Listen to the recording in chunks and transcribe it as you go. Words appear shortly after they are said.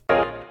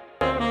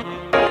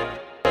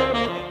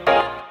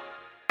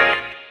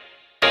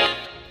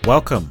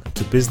Welcome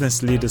to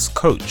Business Leaders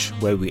Coach,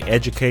 where we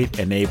educate,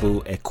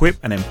 enable, equip,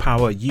 and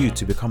empower you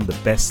to become the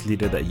best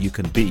leader that you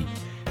can be.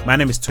 My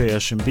name is Toyo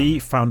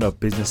Shimbi, founder of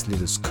Business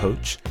Leaders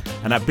Coach.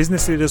 And at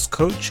Business Leaders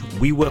Coach,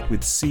 we work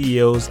with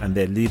CEOs and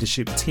their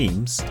leadership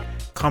teams,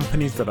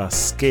 companies that are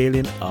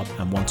scaling up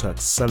and want to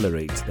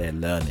accelerate their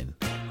learning.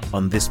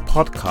 On this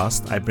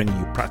podcast, I bring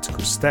you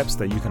practical steps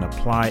that you can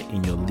apply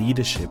in your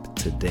leadership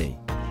today.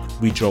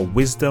 We draw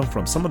wisdom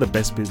from some of the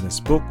best business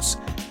books,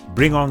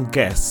 bring on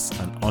guests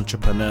and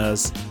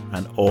entrepreneurs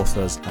and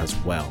authors as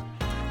well.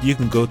 You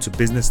can go to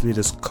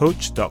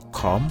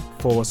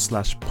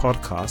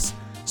businessleaderscoach.com/podcast,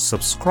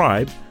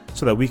 subscribe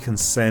so that we can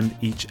send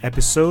each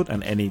episode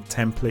and any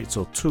templates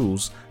or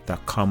tools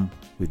that come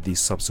with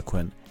these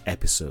subsequent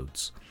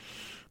episodes.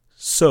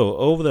 So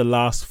over the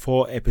last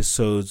 4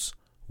 episodes,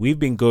 we've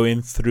been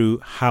going through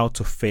how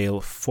to fail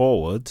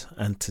forward,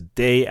 and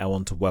today I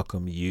want to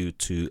welcome you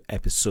to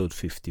episode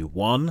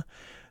 51.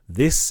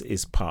 This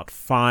is part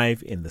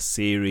 5 in the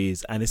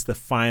series, and it's the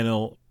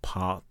final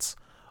part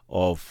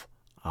of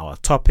our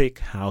topic,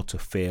 how to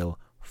fail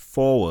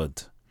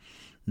forward.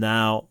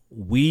 Now,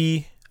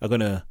 we are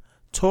going to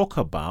talk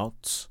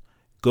about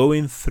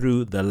going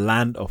through the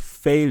land of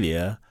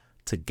failure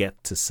to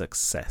get to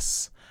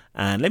success.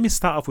 And let me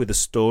start off with a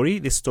story.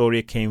 This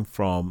story came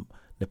from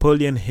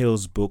Napoleon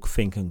Hill's book,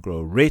 Think and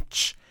Grow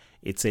Rich.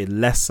 It's a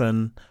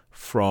lesson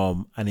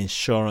from an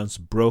insurance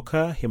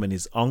broker, him and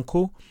his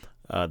uncle.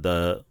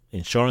 The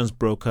insurance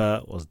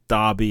broker was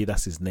Darby,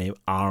 that's his name,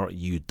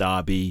 R.U.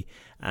 Darby.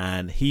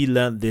 And he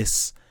learned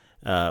this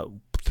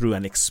through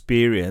an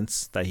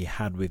experience that he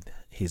had with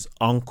his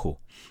uncle.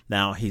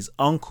 Now, his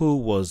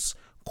uncle was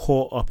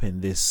caught up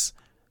in this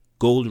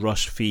gold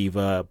rush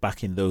fever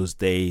back in those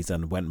days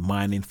and went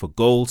mining for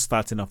gold,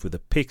 starting off with a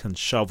pick and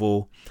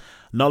shovel.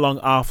 Not long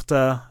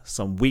after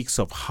some weeks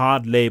of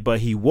hard labor,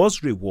 he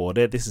was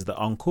rewarded. This is the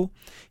uncle.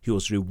 He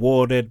was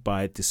rewarded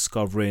by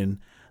discovering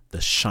the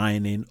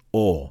shining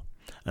ore.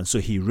 And so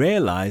he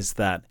realized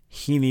that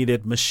he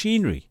needed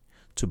machinery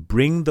to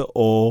bring the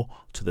ore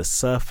to the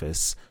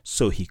surface.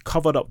 So he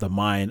covered up the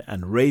mine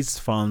and raised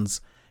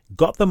funds,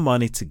 got the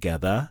money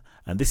together.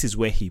 And this is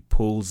where he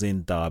pulls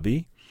in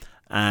Darby.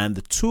 And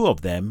the two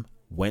of them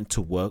went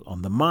to work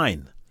on the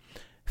mine.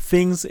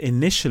 Things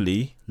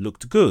initially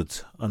looked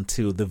good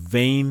until the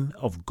vein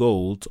of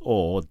gold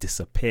ore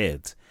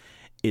disappeared.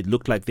 It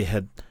looked like they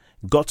had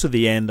got to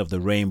the end of the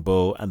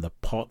rainbow and the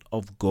pot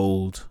of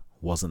gold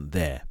wasn't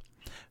there.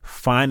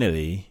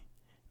 Finally,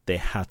 they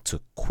had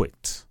to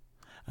quit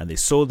and they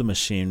sold the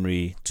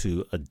machinery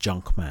to a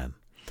junk man.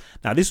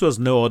 Now, this was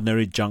no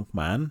ordinary junk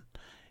man.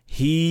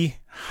 He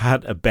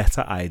had a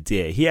better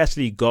idea. He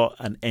actually got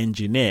an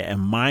engineer, a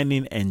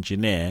mining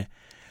engineer,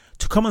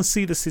 to come and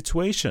see the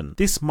situation.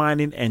 This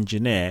mining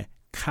engineer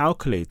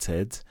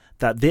calculated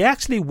that they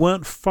actually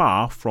weren't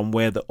far from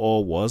where the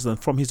ore was. And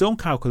from his own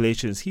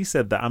calculations, he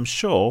said that I'm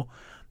sure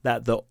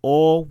that the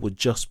ore would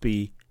just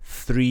be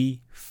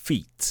 3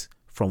 feet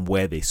from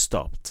where they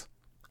stopped.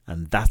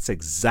 And that's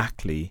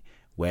exactly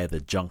where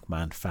the junk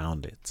man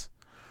found it.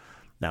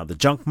 Now, the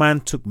junk man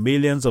took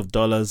millions of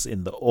dollars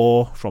in the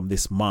ore from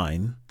this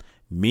mine.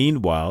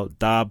 Meanwhile,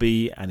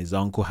 Darby and his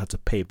uncle had to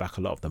pay back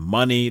a lot of the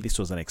money. This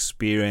was an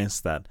experience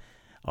that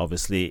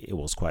obviously it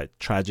was quite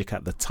tragic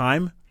at the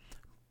time.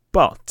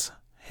 But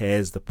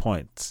here's the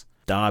point.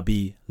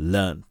 Darby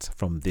learnt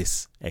from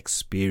this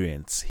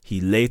experience.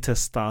 He later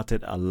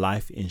started a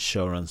life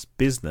insurance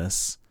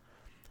business,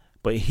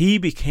 but he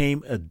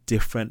became a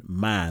different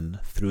man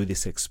through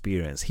this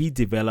experience. He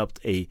developed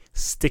a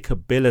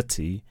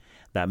stickability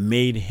that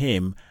made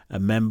him a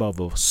member of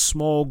a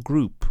small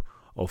group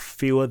of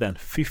fewer than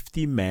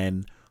 50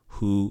 men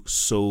who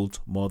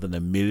sold more than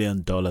 $1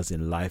 million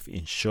in life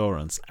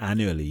insurance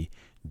annually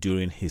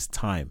during his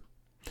time.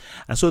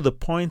 And so the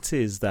point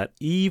is that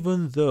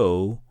even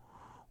though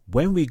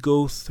when we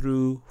go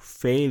through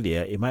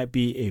failure, it might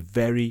be a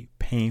very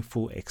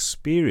painful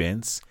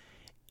experience,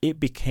 it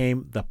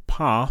became the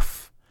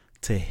path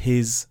to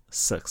his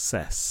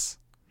success.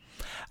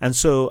 And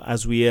so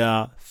as we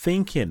are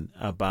thinking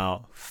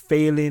about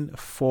failing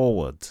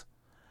forward,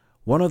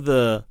 one of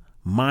the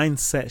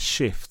mindset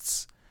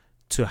shifts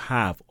to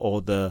have,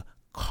 or the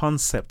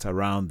concept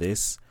around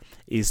this,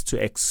 is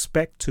to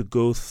expect to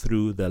go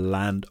through the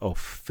land of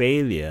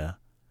failure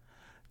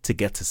to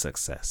get to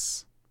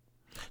success.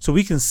 So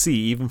we can see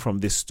even from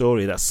this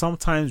story that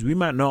sometimes we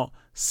might not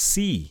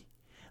see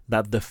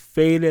that the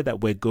failure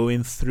that we're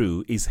going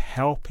through is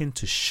helping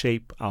to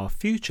shape our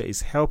future,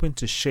 is helping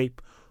to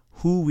shape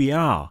who we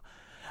are.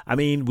 I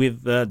mean,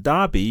 with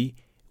Darby,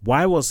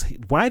 why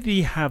did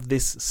he have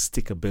this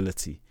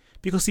stickability?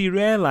 Because he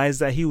realized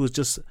that he was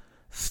just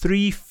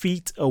 3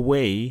 feet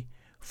away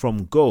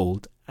from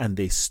gold and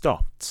they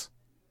stopped.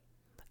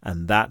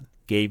 And that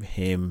gave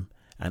him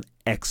an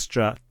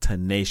extra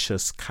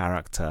tenacious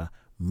character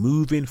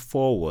moving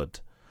forward.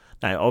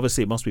 Now,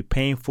 obviously, it must be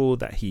painful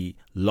that he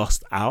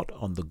lost out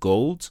on the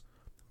gold,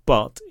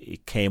 but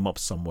it came up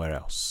somewhere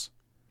else.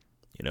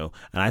 And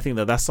I think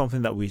that that's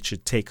something that we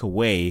should take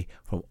away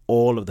from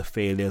all of the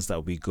failures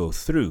that we go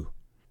through.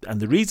 And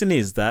the reason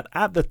is that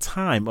at the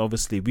time,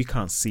 obviously, we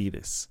can't see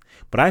this.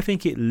 But I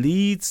think it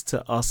leads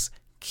to us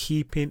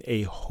keeping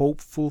a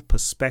hopeful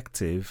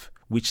perspective,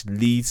 which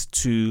leads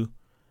to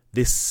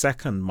this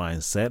second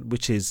mindset,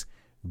 which is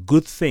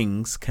good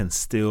things can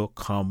still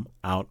come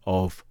out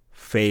of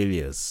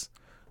failures.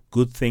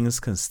 Good things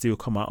can still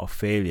come out of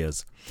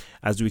failures.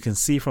 As we can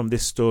see from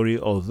this story,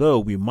 although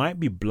we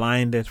might be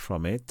blinded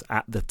from it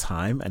at the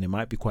time, and it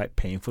might be quite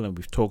painful, and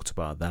we've talked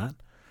about that,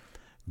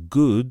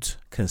 good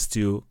can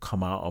still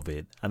come out of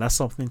it. And that's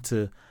something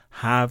to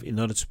have in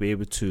order to be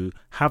able to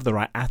have the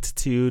right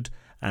attitude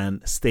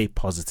and stay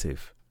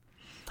positive.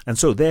 And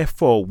so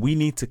therefore, we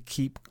need to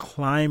keep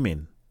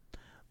climbing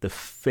the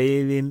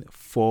failing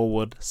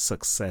forward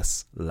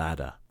success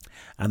ladder.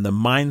 And the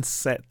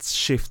mindset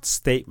shift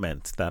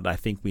statement that I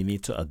think we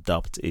need to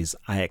adopt is,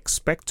 I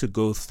expect to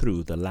go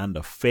through the land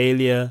of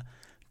failure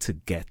to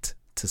get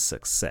to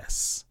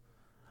success.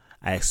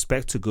 I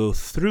expect to go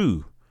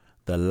through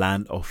the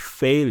land of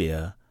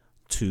failure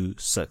to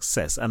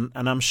success. And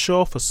I'm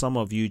sure for some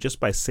of you, just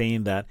by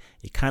saying that,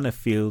 it kind of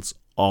feels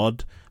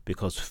odd,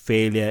 because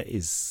failure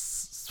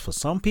is, for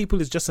some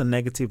people, is just a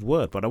negative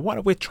word. But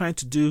what we're trying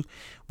to do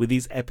with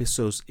these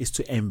episodes is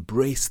to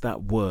embrace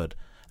that word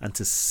and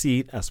to see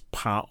it as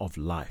part of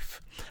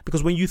life.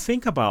 Because when you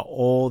think about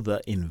all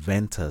the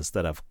inventors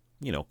that have,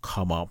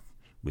 come up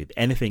with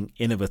anything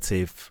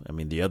innovative. I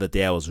mean, the other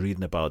day I was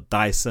reading about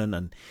Dyson,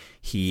 and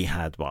he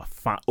had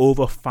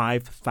over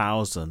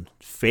 5,000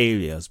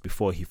 failures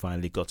before he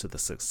finally got to the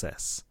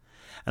success.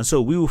 And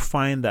so we will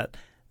find that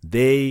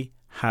they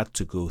had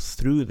to go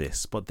through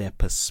this, but their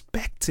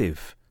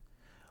perspective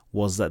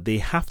was that they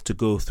have to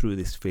go through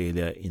this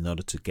failure in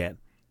order to get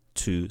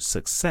to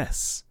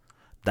success.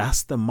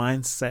 That's the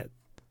mindset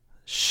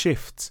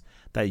shift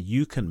that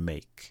you can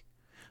make.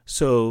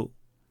 So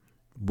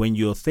when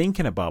you're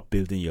thinking about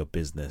building your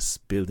business,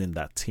 building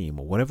that team,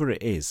 or whatever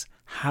it is,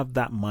 have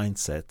that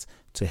mindset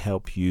to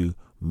help you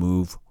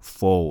move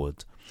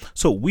forward.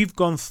 So we've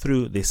gone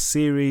through this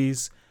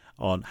series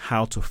on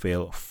how to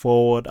fail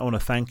forward. I want to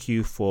thank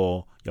you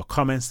for your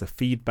comments, the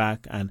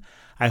feedback, and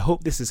I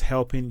hope this is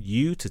helping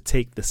you to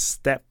take the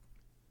step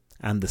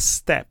and the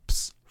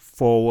steps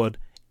forward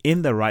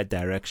in the right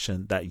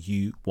direction that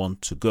you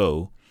want to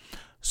go.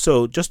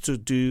 So just to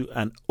do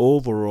an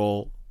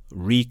overall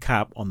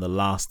recap on the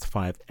last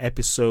 5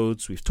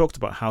 episodes, we've talked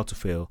about how to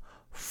fail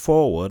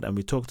forward, and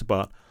we talked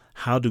about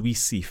how do we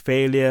see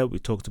failure. We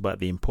talked about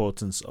the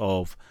importance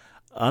of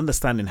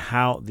understanding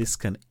how this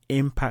can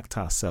impact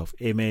our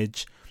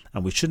self-image,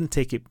 and we shouldn't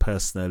take it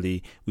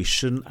personally. We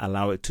shouldn't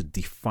allow it to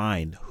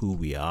define who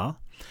we are.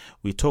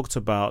 We talked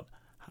about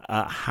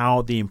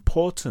how the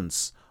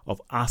importance of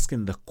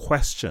asking the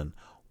question,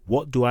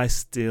 what do I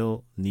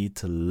still need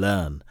to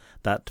learn?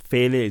 That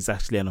failure is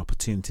actually an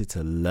opportunity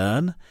to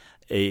learn.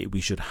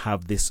 We should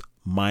have this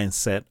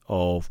mindset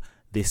of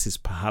this is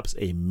perhaps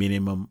a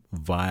minimum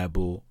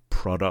viable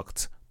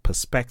product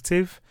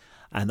perspective,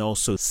 and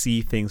also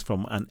see things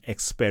from an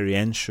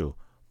experiential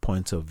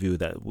point of view,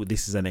 that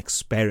this is an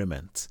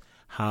experiment.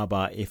 How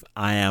about if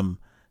I am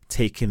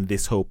taking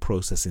this whole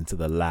process into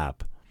the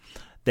lab?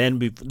 Then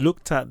we've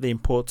looked at the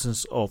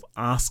importance of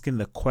asking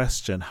the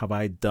question, have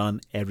I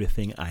done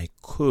everything I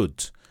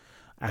could?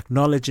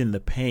 Acknowledging the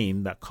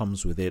pain that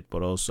comes with it,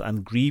 but also,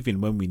 and grieving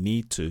when we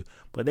need to,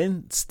 but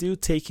then still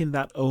taking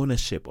that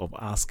ownership of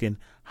asking,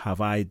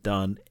 have I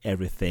done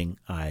everything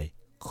I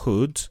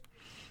could?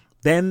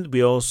 Then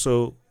we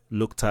also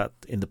looked at,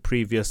 in the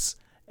previous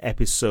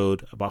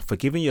episode, about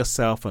forgiving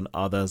yourself and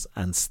others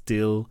and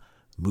still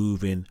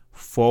moving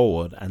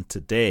forward. And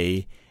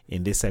today,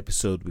 in this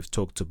episode, we've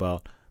talked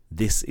about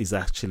this is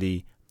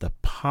actually the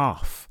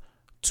path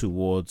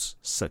towards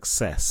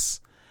success,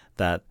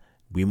 that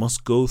we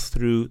must go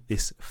through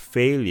this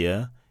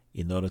failure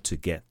in order to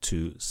get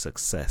to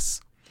success.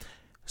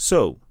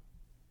 So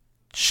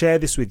share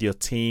this with your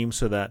team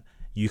so that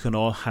you can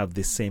all have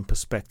the same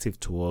perspective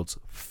towards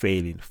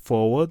failing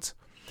forward.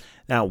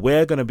 Now,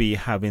 we're going to be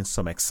having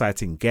some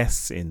exciting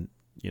guests in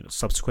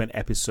subsequent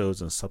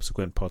episodes and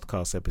subsequent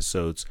podcast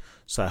episodes.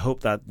 So I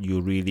hope that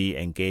you really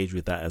engage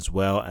with that as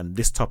well. And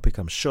this topic,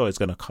 I'm sure, is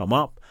going to come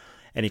up.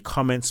 Any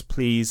comments,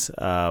 please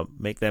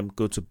make them.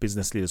 Go to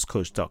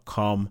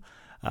businessleaderscoach.com.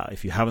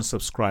 If you haven't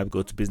subscribed,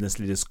 go to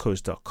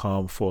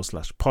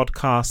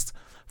businessleaderscoach.com/podcast.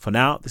 For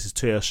now, this is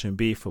Toyo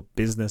Shimbi for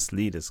Business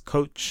Leaders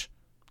Coach.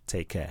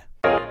 Take care.